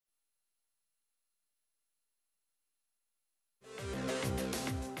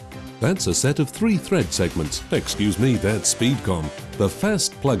That's a set of 3 thread segments. Excuse me, that's SPEEDCON, the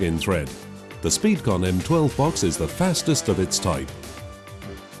fast plug-in thread. The SPEEDCON M12 box is the fastest of its type.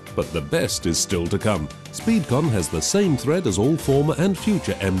 But the best is still to come. SPEEDCON has the same thread as all former and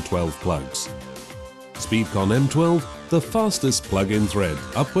future M12 plugs. SPEEDCON M12, the fastest plug-in thread,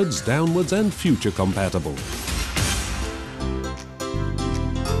 upwards, downwards and future compatible.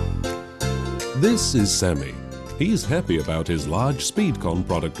 This is Sammy. He's happy about his large SPEEDCON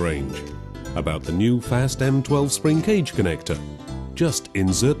product range, about the new fast M12 spring cage connector. Just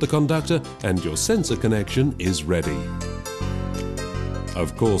insert the conductor and your sensor connection is ready.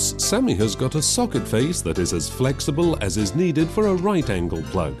 Of course, Sammy has got a socket face that is as flexible as is needed for a right angle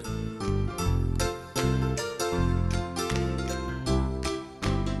plug.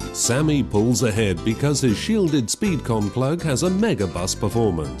 Sammy pulls ahead because his shielded SPEEDCON plug has a mega bus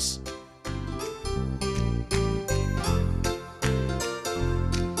performance.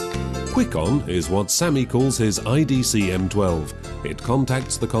 Quick-on is what Sammy calls his IDC M12. It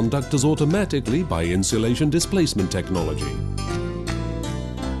contacts the conductors automatically by insulation displacement technology.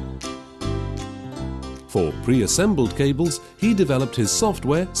 For pre-assembled cables, he developed his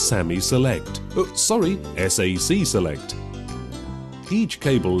software Sammy Select. SAC Select. Each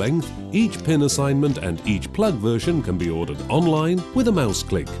cable length, each pin assignment and each plug version can be ordered online with a mouse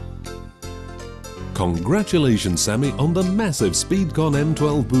click. Congratulations, Sammy, on the massive SPEEDCON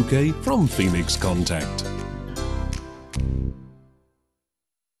M12 bouquet from Phoenix Contact.